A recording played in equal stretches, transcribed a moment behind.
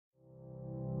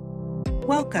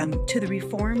Welcome to the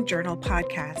Reformed Journal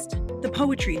podcast, the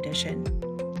Poetry Edition,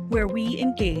 where we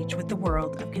engage with the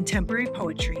world of contemporary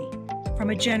poetry from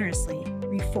a generously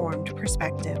reformed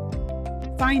perspective.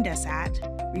 Find us at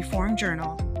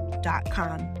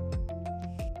reformedjournal.com.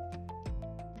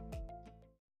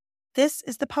 This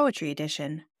is the Poetry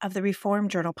Edition of the Reformed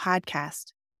Journal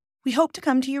podcast. We hope to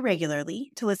come to you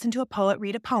regularly to listen to a poet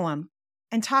read a poem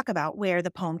and talk about where the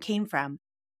poem came from.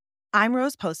 I'm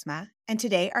Rose Postma, and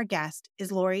today our guest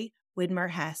is Lory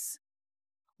Widmer Hess.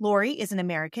 Lory is an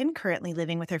American currently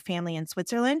living with her family in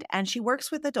Switzerland, and she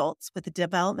works with adults with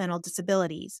developmental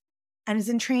disabilities and is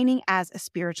in training as a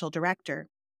spiritual director.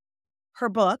 Her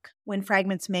book, When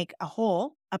Fragments Make a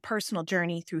Whole, A Personal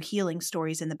Journey Through Healing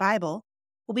Stories in the Bible,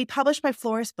 will be published by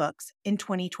Flores Books in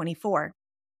 2024.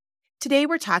 Today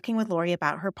we're talking with Lory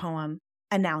about her poem,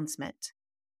 Announcement.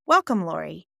 Welcome,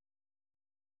 Lory.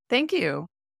 Thank you.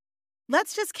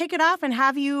 Let's just kick it off and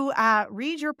have you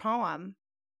read your poem.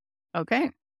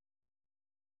 Okay.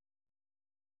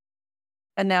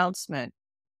 Announcement.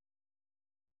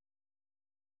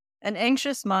 An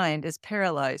anxious mind is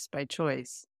paralyzed by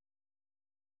choice.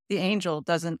 The angel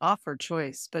doesn't offer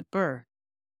choice, but birth,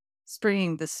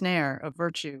 springing the snare of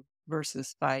virtue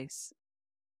versus vice.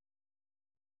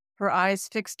 Her eyes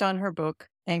fixed on her book,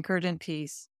 anchored in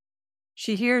peace,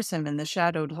 she hears him in the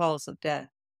shadowed halls of death.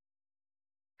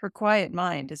 Her quiet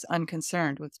mind is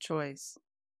unconcerned with choice.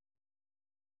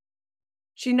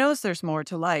 She knows there's more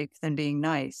to life than being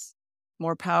nice,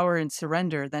 more power in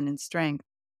surrender than in strength,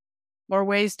 more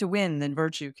ways to win than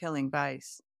virtue killing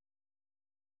vice.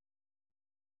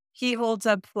 He holds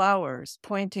up flowers,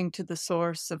 pointing to the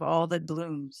source of all that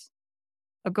blooms.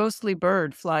 A ghostly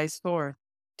bird flies forth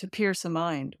to pierce a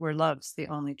mind where love's the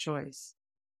only choice.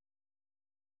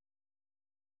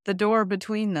 The door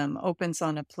between them opens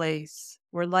on a place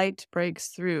where light breaks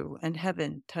through and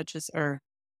heaven touches earth.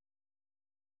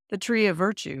 The tree of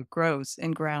virtue grows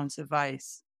in grounds of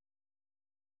vice.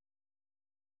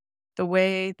 The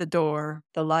way, the door,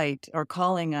 the light are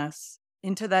calling us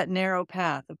into that narrow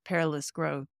path of perilous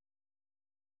growth.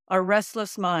 Our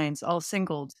restless minds all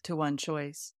singled to one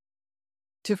choice,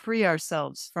 to free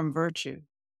ourselves from virtue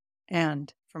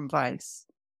and from vice.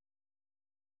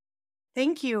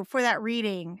 Thank you for that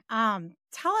reading.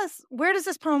 Tell us, where does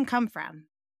this poem come from?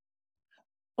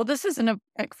 Well, this is an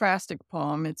ekphrastic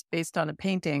poem. It's based on a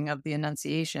painting of the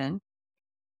Annunciation.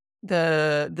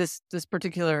 This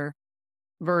particular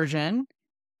version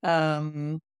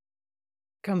comes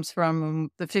from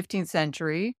the 15th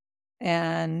century,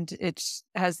 and it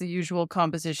has the usual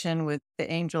composition with the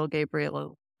angel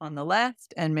Gabriel on the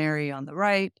left and Mary on the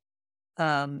right.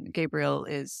 Gabriel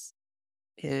is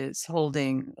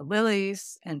holding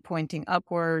lilies and pointing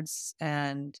upwards,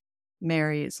 and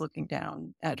Mary is looking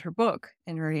down at her book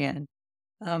in her hand.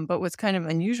 But what's kind of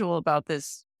unusual about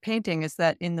this painting is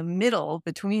that in the middle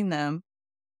between them,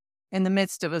 in the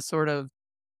midst of a sort of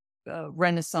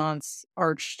Renaissance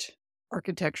arched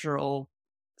architectural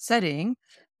setting,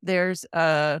 there's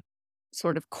a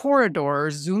sort of corridor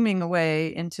zooming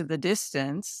away into the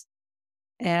distance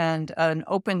and an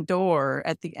open door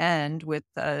at the end with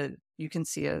you can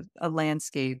see a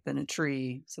landscape and a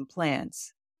tree, some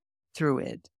plants through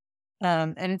it.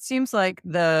 And it seems like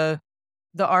the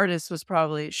artist was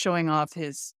probably showing off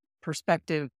his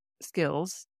perspective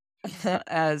skills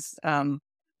as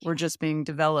were just being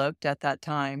developed at that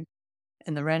time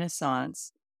in the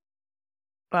Renaissance.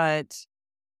 But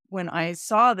when I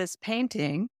saw this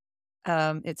painting,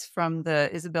 it's from the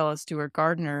Isabella Stewart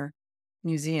Gardner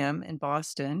Museum in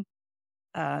Boston.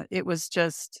 It was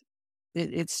just,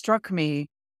 it struck me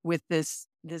with this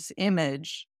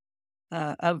image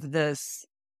of this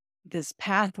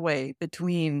pathway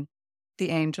between the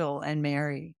angel and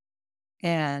Mary.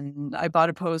 And I bought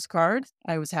a postcard.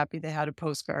 I was happy they had a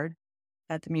postcard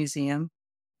at the museum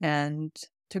and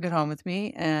took it home with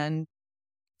me. And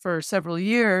for several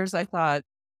years, I thought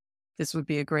this would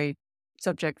be a great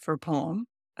subject for a poem.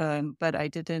 But I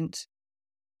didn't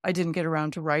get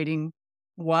around to writing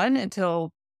one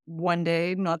until one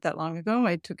day, not that long ago.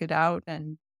 I took it out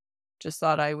and just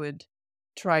thought I would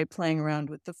try playing around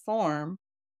with the form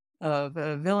of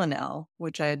a villanelle,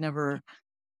 which I had never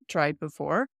tried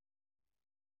before.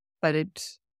 But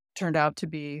it turned out to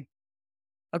be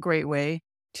a great way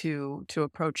to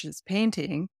approach this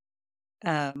painting.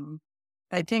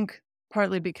 I think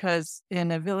partly because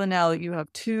in a villanelle you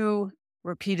have two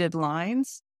repeated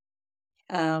lines,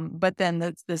 but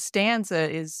then the stanza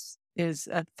is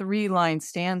a 3-line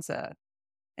stanza,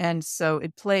 and so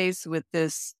it plays with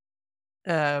this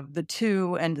the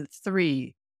 2 and the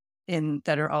 3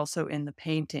 that are also in the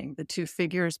painting, the two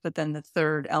figures, but then the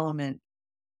third element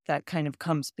that kind of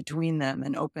comes between them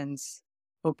and opens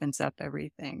up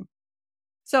everything.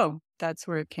 So that's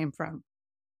where it came from.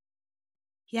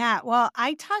 Yeah, well,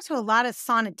 I talk to a lot of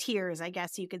sonneteers, I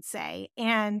guess you could say,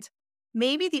 and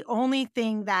maybe the only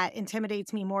thing that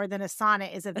intimidates me more than a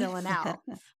sonnet is a villanelle.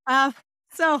 Uh,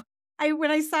 so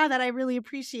when I saw that, I really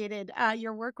appreciated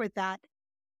your work with that.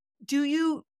 Do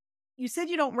you said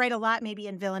you don't write a lot maybe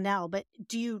in villanelle, but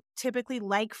do you typically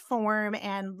like form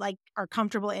and like are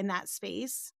comfortable in that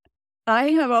space? I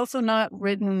have also not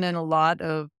written in a lot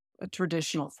of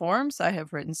traditional forms. I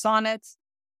have written sonnets.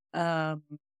 Um,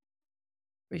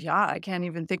 but yeah, I can't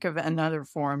even think of another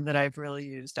form that I've really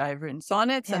used. I've written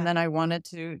sonnets, and Yeah, then I wanted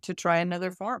to try another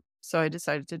form, so I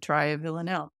decided to try a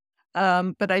villanelle.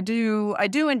 But I do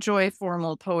enjoy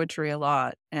formal poetry a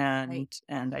lot, right.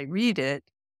 and I read it.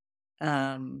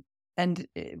 Um,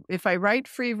 if I write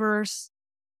free verse,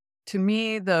 to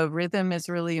me the rhythm is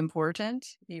really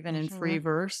important, even in free Mhm.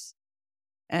 verse.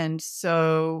 And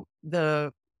so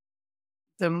the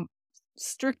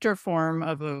stricter form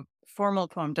of a formal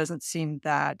poem doesn't seem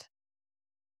that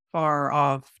far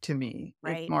off to me.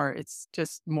 Right. It's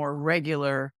just more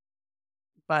regular,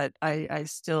 but I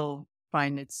still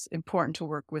find it's important to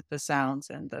work with the sounds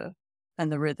and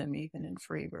the rhythm even in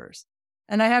free verse.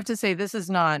 And I have to say this is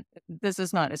not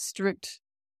a strict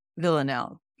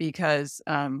villanelle because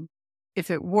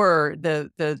if it were,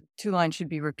 the two lines should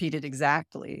be repeated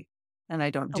exactly. And I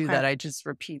don't do Okay. that. I just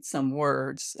repeat some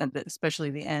words, and especially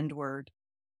the end word.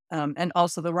 And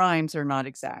also the rhymes are not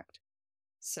exact.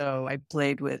 So I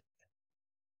played with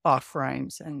off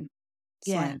rhymes and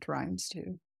Yeah. slant rhymes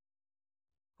too.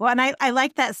 Well, and I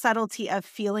like that subtlety of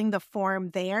feeling the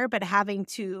form there, but having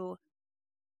to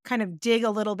kind of dig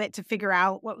a little bit to figure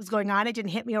out what was going on. It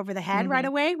didn't hit me over the head right Hmm.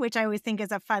 away, which I always think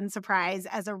is a fun surprise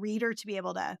as a reader to be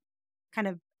able to kind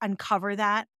of uncover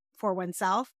that for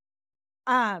oneself.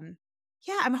 Um,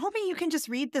 yeah, I'm hoping you can just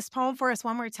read this poem for us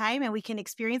one more time and we can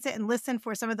experience it and listen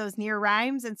for some of those near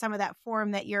rhymes and some of that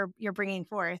form that you're bringing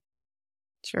forth.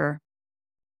 Sure.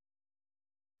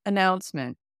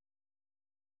 Announcement.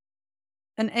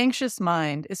 An anxious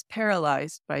mind is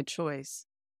paralyzed by choice.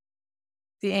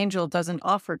 The angel doesn't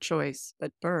offer choice,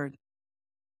 but birth,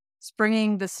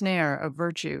 springing the snare of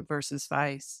virtue versus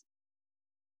vice.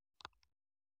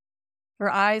 Her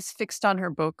eyes fixed on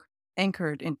her book,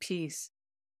 anchored in peace.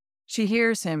 She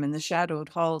hears him in the shadowed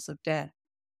halls of death.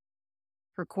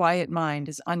 Her quiet mind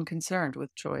is unconcerned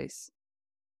with choice.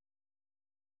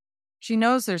 She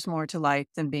knows there's more to life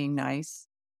than being nice,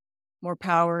 more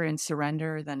power in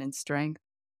surrender than in strength,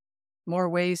 more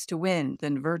ways to win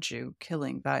than virtue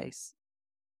killing vice.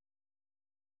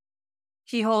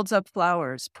 He holds up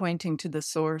flowers, pointing to the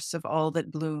source of all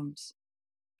that blooms.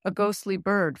 A ghostly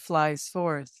bird flies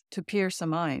forth to pierce a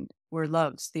mind where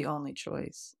love's the only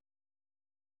choice.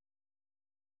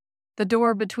 The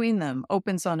door between them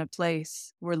opens on a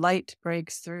place where light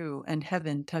breaks through and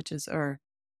heaven touches earth.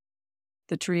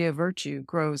 The tree of virtue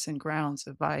grows in grounds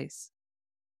of vice.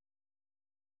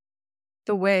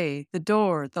 The way, the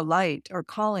door, the light are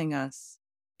calling us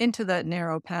into that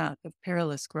narrow path of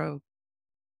perilous growth.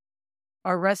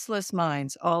 Our restless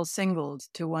minds all singled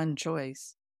to one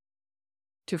choice,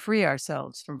 to free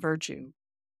ourselves from virtue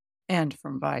and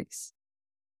from vice.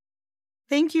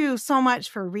 Thank you so much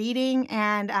for reading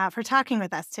and for talking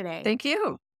with us today. Thank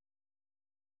you.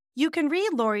 You can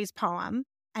read Lory's poem,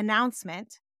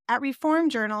 Announcement, at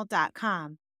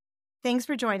reformjournal.com. Thanks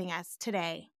for joining us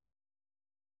today.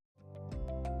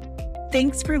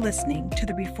 Thanks for listening to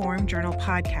the Reform Journal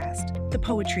podcast, the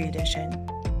Poetry Edition.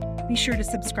 Be sure to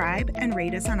subscribe and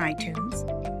rate us on iTunes,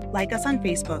 like us on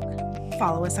Facebook,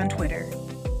 follow us on Twitter.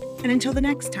 And until the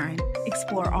next time,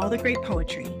 explore all the great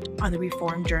poetry on the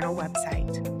Reform Journal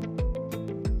website.